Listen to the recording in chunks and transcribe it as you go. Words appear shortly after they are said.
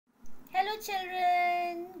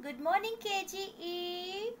children. Good morning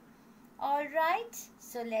KGE. Alright,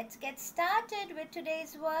 so let's get started with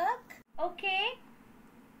today's work. Okay,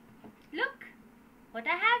 look what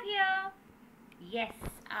I have here. Yes,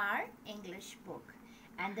 our English book.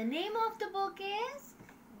 And the name of the book is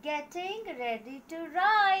Getting Ready to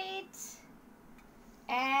Write.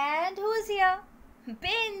 And who's here?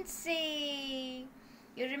 Bincy.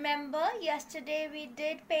 You remember yesterday we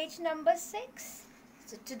did page number 6.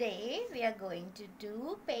 So today we are going to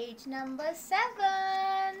do page number 7.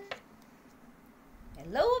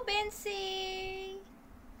 Hello Bincy.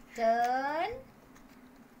 Turn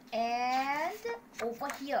and over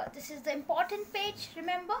here. This is the important page,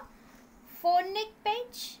 remember? Phonic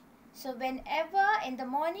page. So whenever in the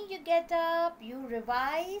morning you get up, you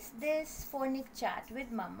revise this phonic chart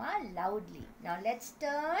with Mama loudly. Now let's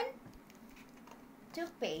turn to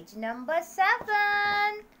page number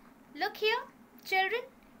 7. Look here, children,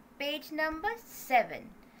 page number 7.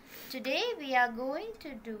 Today we are going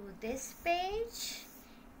to do this page,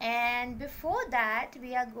 and before that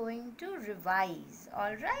we are going to revise.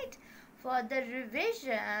 Alright, for the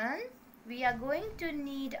revision we are going to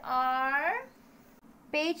need our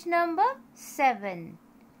page number 7.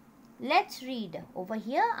 Let's read. Over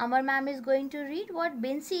here, Amar ma'am is going to read what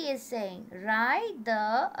Bincy is saying. Write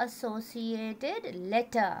the associated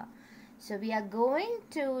letter. So we are going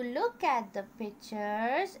to look at the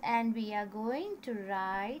pictures and we are going to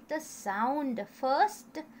write the sound,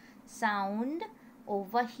 first sound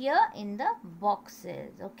over here in the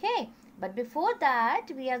boxes. Okay. But before that,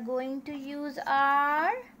 we are going to use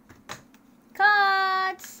our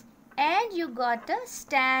cards. And you got a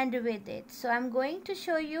stand with it. So I'm going to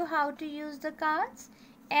show you how to use the cards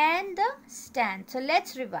and the stand. So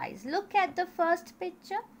let's revise. Look at the first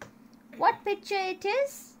picture. What picture it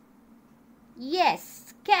is?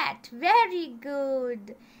 Yes, cat. Very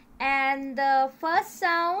good. And the first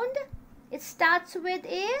sound it starts with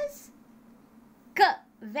is K.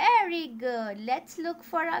 Very good. Let's look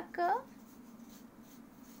for a K.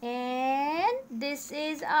 And this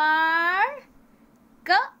is our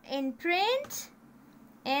K in print,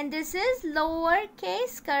 and this is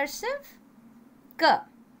lowercase cursive K.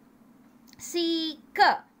 See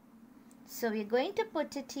K. So we're going to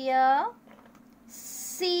put it here.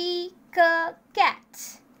 See K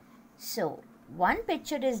cat. So one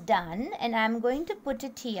picture is done and I'm going to put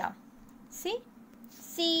it here. See?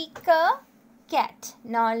 See K cat.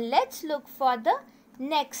 Now let's look for the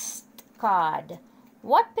next card.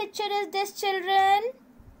 What picture is this, children?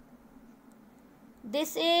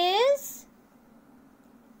 This is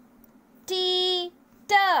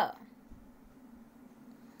teeter.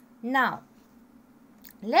 Now,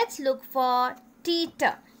 let's look for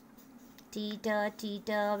teeter. Teeter,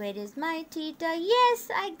 teeter, where is my teeter?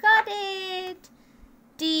 Yes, I got it.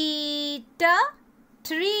 Teeter,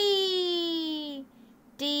 tree.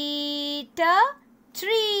 Teeter,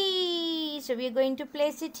 tree. So, we are going to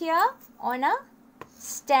place it here on a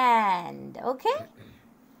stand. Okay?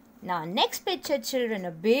 Now, next picture, children,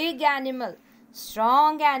 a big animal,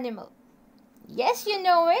 strong animal. Yes, you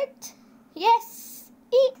know it. Yes,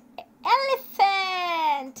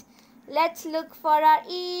 elephant. Let's look for our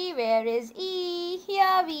E. Where is E?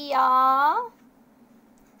 Here we are.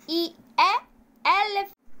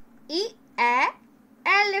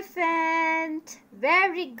 Elephant.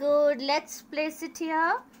 Very good. Let's place it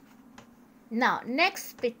here. Now,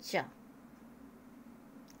 next picture.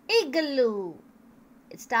 Igloo.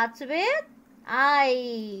 It starts with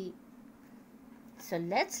I. So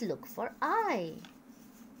let's look for I.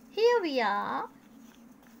 Here we are.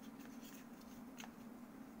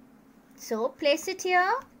 So place it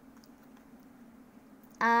here.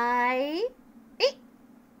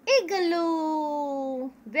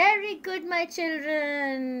 Igloo. Very good, my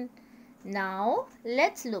children. Now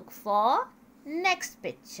let's look for next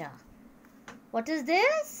picture. What is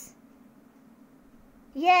this?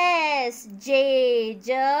 Yes,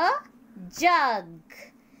 jug.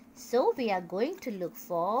 So we are going to look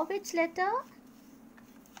for which letter?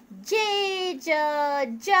 Jug.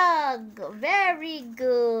 Very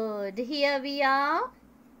good. Here we are.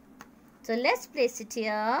 So let's place it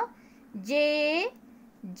here. Jug.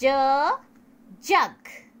 Jug.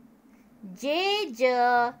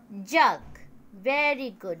 Very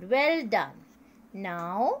good. Well done.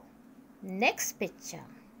 Now, next picture.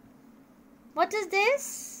 What is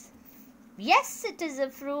this? Yes, it is a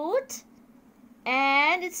fruit.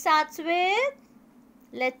 And it starts with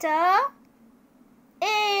letter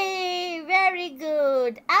A. Very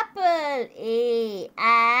good. Apple.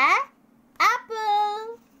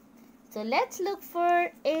 Apple. So let's look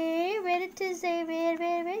for A. Where it is A?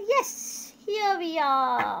 Where? Yes, Here we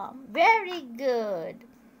are. Very good.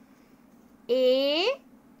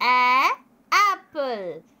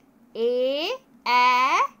 Apple.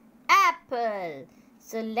 Apple.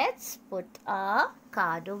 So let's put a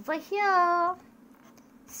card over here.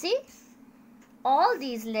 See? All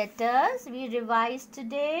these letters we revised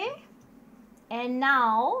today. And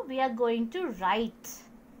now we are going to write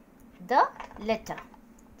the letter.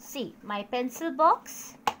 See, my pencil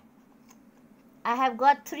box. I have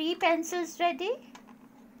got 3 pencils ready.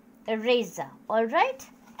 Eraser. Alright.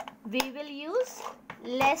 We will use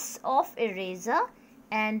less of eraser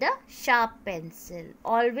and a sharp pencil.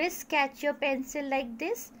 Always catch your pencil like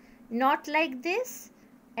this, not like this,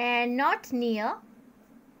 and not near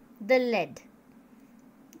the lead.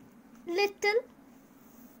 Little.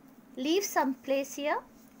 Leave some place here,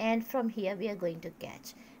 and from here we are going to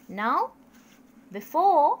catch. Now,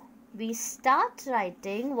 before we start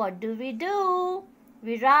writing, what do?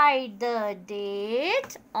 We write the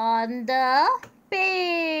date on the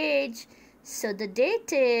page. So the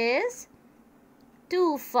date is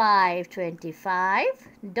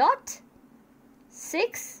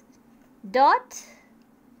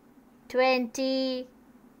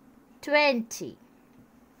 25/6.2020.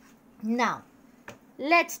 Now,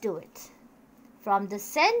 let's do it. From the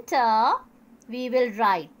center, we will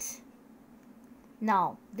write.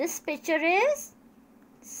 Now, this picture is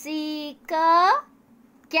seek a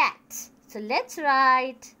cat. So, let's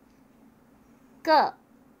write K.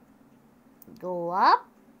 Go up,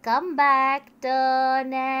 come back,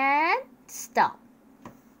 turn and stop.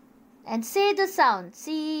 And say the sound.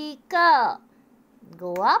 Seek a.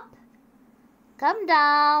 Go up, come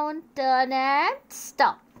down, turn and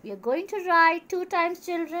stop. We are going to write 2 times,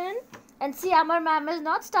 children. And see, Amar ma'am has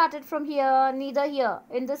not started from here, neither here,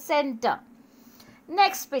 in the center.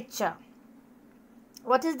 Next picture.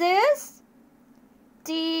 What is this?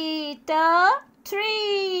 Teeter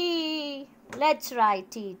tree. Let's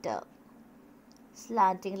write teeter.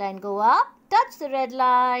 Slanting line, go up, touch the red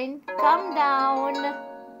line, come down,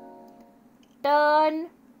 turn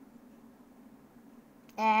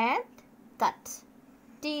and cut.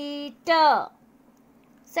 Teeter.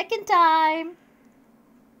 Second time.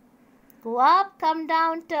 Go up, come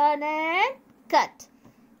down, turn and cut.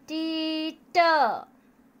 Teeter.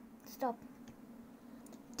 Stop.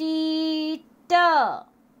 Teeter.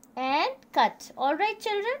 And cut. Alright,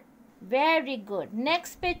 children? Very good.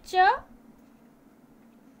 Next picture.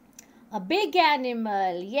 A big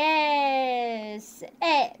animal. Yes.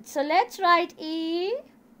 E. So let's write E.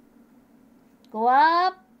 Go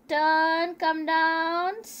up, turn, come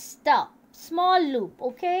down, stop. Small loop,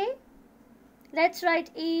 okay? Let's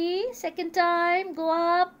write E. Second time. Go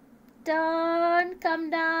up, turn, come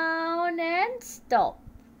down and stop.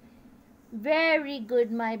 Very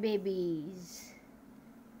good, my babies.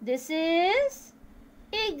 This is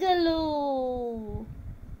igloo.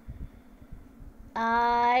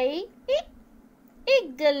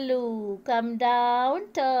 Igloo. Come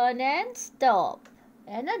down, turn and stop.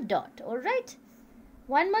 And a dot. Alright.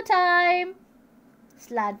 One more time.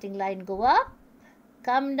 Slanting line, go up,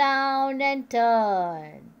 come down and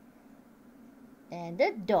turn. And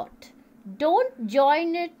a dot. Don't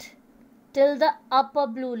join it till the upper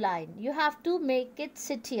blue line. You have to make it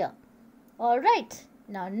sit here. Alright.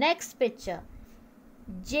 Now next picture.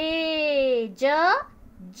 Jug.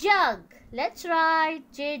 Let's write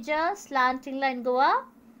J, slanting line, go up,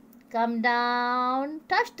 come down,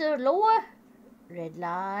 touch the lower red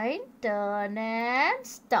line, turn and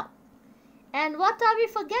stop. And what are we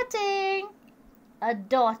forgetting? A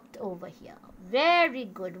dot over here. Very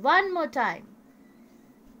good. One more time.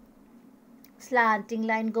 Slanting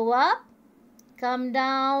line, go up, come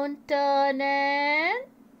down, turn and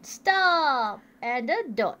stop. And a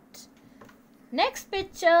dot. Next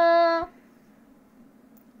picture.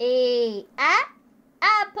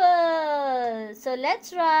 Apple. So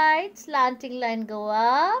let's write slanting line, go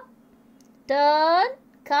up, turn,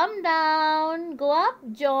 come down, go up,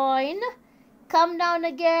 join, come down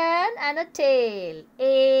again and a tail.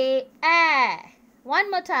 One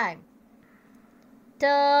more time.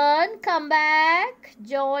 Turn, come back,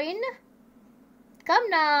 join, come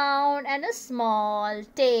down and a small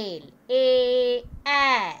tail.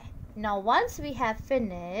 Now once we have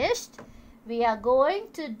finished, we are going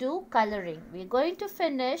to do coloring. We are going to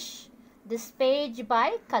finish this page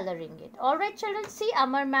by coloring it. Alright children, see,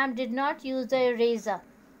 Amar ma'am did not use the eraser.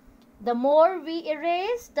 The more we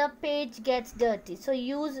erase, the page gets dirty. So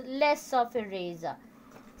use less of eraser.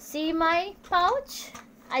 See my pouch?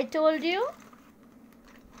 I told you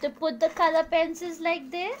to put the color pencils like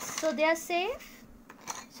this so they are safe.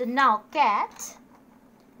 So now cat,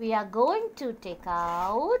 we are going to take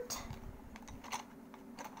out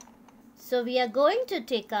So we are going to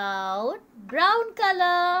take out brown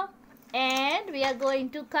color and we are going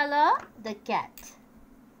to color the cat.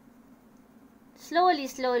 Slowly,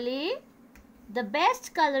 slowly. The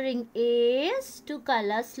best coloring is to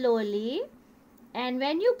color slowly, and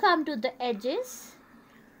when you come to the edges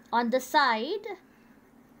on the side,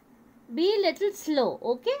 be little slow,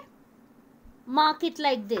 okay? Mark it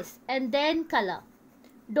like this and then color.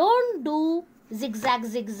 Don't do zigzag,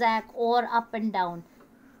 zigzag or up and down.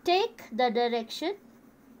 Take the direction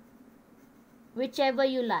whichever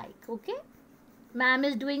you like, okay? Ma'am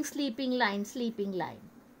is doing sleeping line, sleeping line.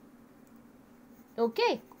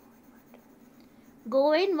 Okay?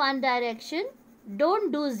 Go in one direction.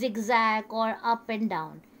 Don't do zigzag or up and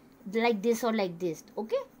down like this or like this,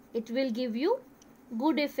 okay? It will give you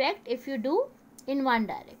good effect if you do in one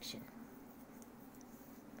direction.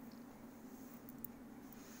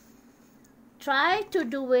 Try to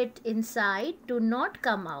do it inside. Do not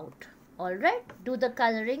come out. Alright? Do the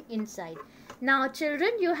coloring inside. Now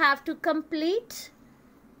children, you have to complete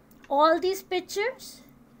all these pictures.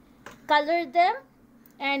 Color them.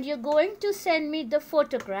 And you're going to send me the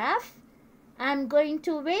photograph. I'm going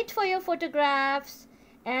to wait for your photographs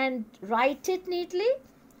and write it neatly.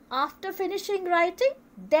 After finishing writing,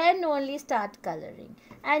 then only start coloring.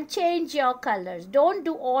 And change your colors. Don't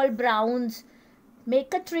do all browns.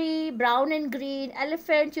 Make a tree, brown and green.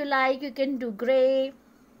 Elephant you like, you can do grey.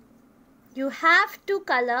 You have to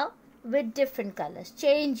color with different colors.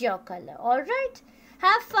 Change your color. Alright?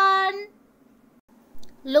 Have fun.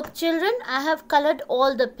 Look children, I have colored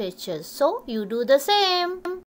all the pictures. So you do the same.